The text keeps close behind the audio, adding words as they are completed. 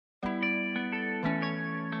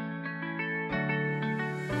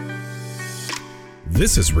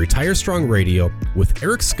This is Retire Strong Radio with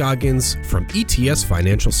Eric Scoggins from ETS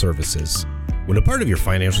Financial Services. When a part of your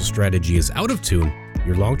financial strategy is out of tune,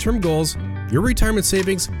 your long-term goals, your retirement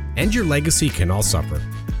savings, and your legacy can all suffer.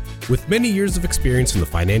 With many years of experience in the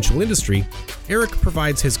financial industry, Eric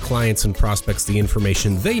provides his clients and prospects the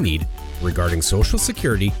information they need regarding Social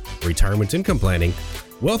Security, retirement income planning,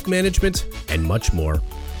 wealth management, and much more.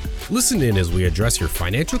 Listen in as we address your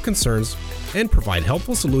financial concerns and provide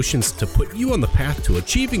helpful solutions to put you on the path to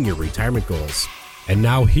achieving your retirement goals. And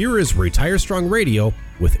now here is Retire Strong Radio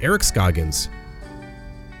with Eric Scoggins.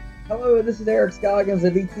 Hello, this is Eric Scoggins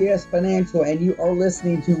of ETS Financial, and you are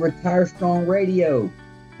listening to Retire Strong Radio.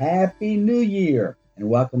 Happy New Year, and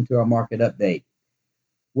welcome to our market update.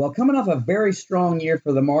 Well, coming off a very strong year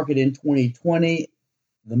for the market in 2020,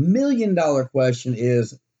 the million-dollar question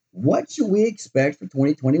is, what should we expect for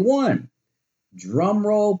 2021? Drum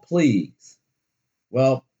roll, please.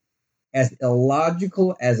 Well, as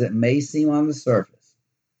illogical as it may seem on the surface,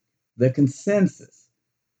 the consensus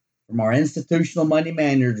from our institutional money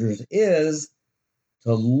managers is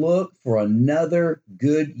to look for another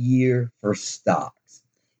good year for stocks.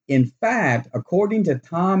 In fact, according to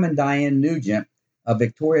Tom and Diane Nugent of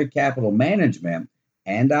Victoria Capital Management,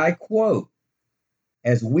 and I quote,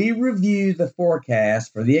 "As we review the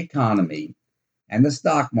forecast for the economy and the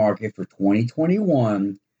stock market for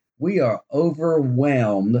 2021, we are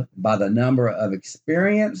overwhelmed by the number of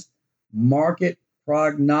experienced market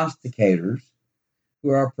prognosticators who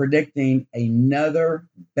are predicting another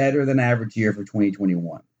better than average year for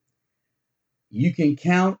 2021. You can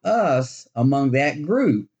count us among that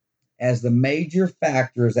group, as the major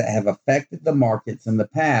factors that have affected the markets in the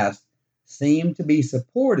past seem to be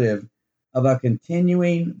supportive of a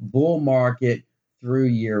continuing bull market through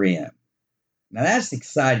year end." Now that's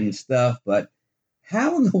exciting stuff, but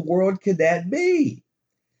how in the world could that be?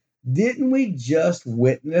 Didn't we just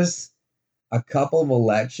witness a couple of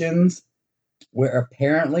elections where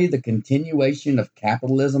apparently the continuation of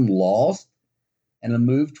capitalism lost and a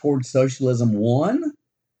move towards socialism won?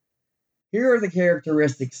 Here are the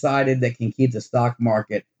characteristics cited that can keep the stock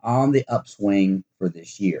market on the upswing for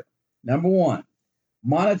this year. Number one,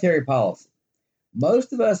 monetary policy.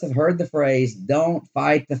 Most of us have heard the phrase, "Don't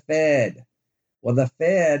fight the Fed." Well, the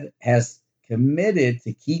Fed has committed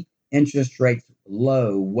to keep interest rates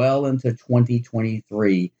low well into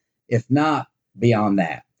 2023, if not beyond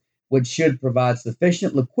that, which should provide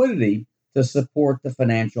sufficient liquidity to support the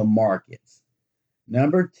financial markets.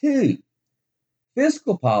 Number two,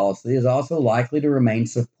 fiscal policy is also likely to remain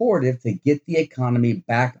supportive to get the economy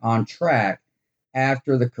back on track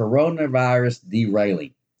after the coronavirus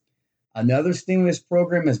derailing. Another stimulus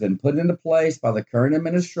program has been put into place by the current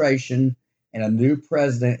administration, and a new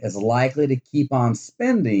president is likely to keep on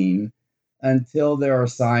spending until there are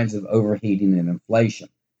signs of overheating and inflation.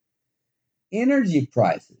 Energy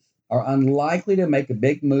prices are unlikely to make a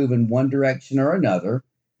big move in one direction or another,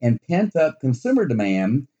 and pent-up consumer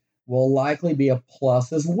demand will likely be a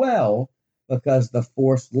plus as well, because the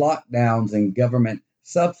forced lockdowns and government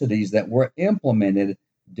subsidies that were implemented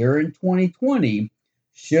during 2020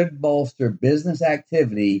 should bolster business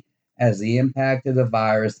activity as the impact of the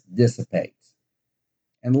virus dissipates.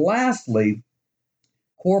 And lastly,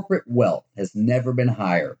 corporate wealth has never been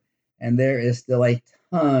higher, and there is still a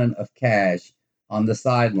ton of cash on the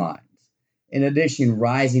sidelines. In addition,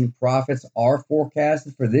 rising profits are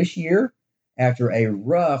forecasted for this year after a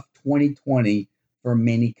rough 2020 for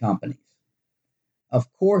many companies.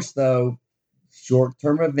 Of course, though,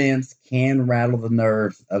 short-term events can rattle the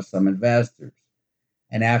nerves of some investors.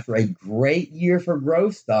 And after a great year for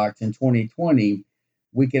growth stocks in 2020,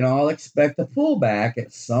 we can all expect a pullback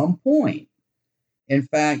at some point. In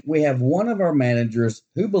fact, we have one of our managers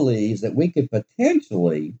who believes that we could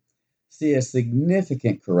potentially see a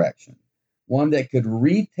significant correction, one that could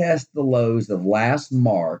retest the lows of last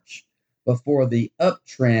March before the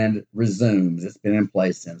uptrend resumes. It's been in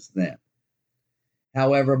place since then.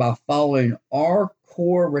 However, by following our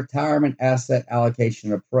core retirement asset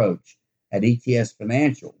allocation approach at ETS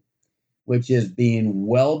Financial, which is being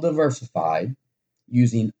well diversified,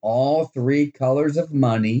 using all three colors of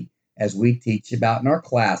money as we teach about in our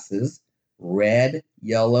classes, red,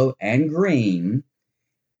 yellow, and green,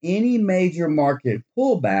 any major market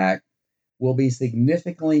pullback will be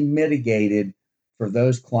significantly mitigated for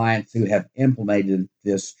those clients who have implemented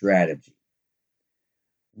this strategy.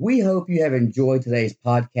 We hope you have enjoyed today's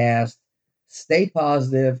podcast. Stay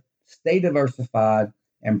positive, stay diversified,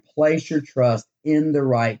 and place your trust in the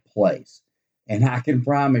right place. And I can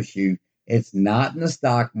promise you, it's not in the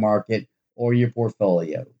stock market or your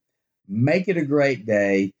portfolio. Make it a great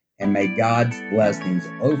day, and may God's blessings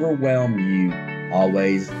overwhelm you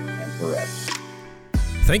always and forever.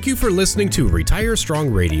 Thank you for listening to Retire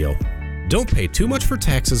Strong Radio. Don't pay too much for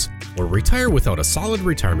taxes or retire without a solid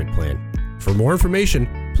retirement plan. For more information,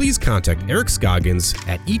 please contact Eric Scoggins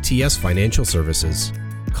at ETS Financial Services.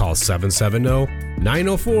 Call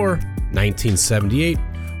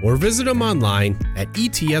 770-904-1978 or visit them online at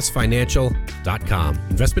etsfinancial.com.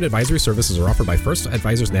 Investment advisory services are offered by First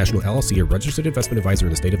Advisors National LLC, a registered investment advisor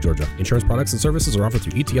in the state of Georgia. Insurance products and services are offered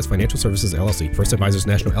through ETS Financial Services LLC. First Advisors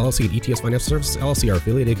National LLC and ETS Financial Services LLC are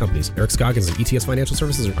affiliated companies. Eric Scoggins and ETS Financial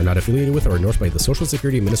Services are not affiliated with or endorsed by the Social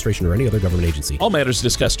Security Administration or any other government agency. All matters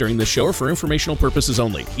discussed during this show are for informational purposes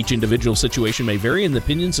only. Each individual situation may vary, and the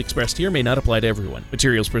opinions expressed here may not apply to everyone.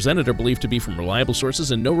 Materials presented are believed to be from reliable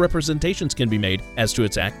sources, and no representations can be made as to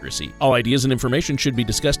its accuracy. All ideas and information should be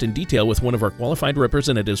discussed in detail with one of our qualified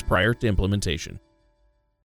representatives prior to implementation.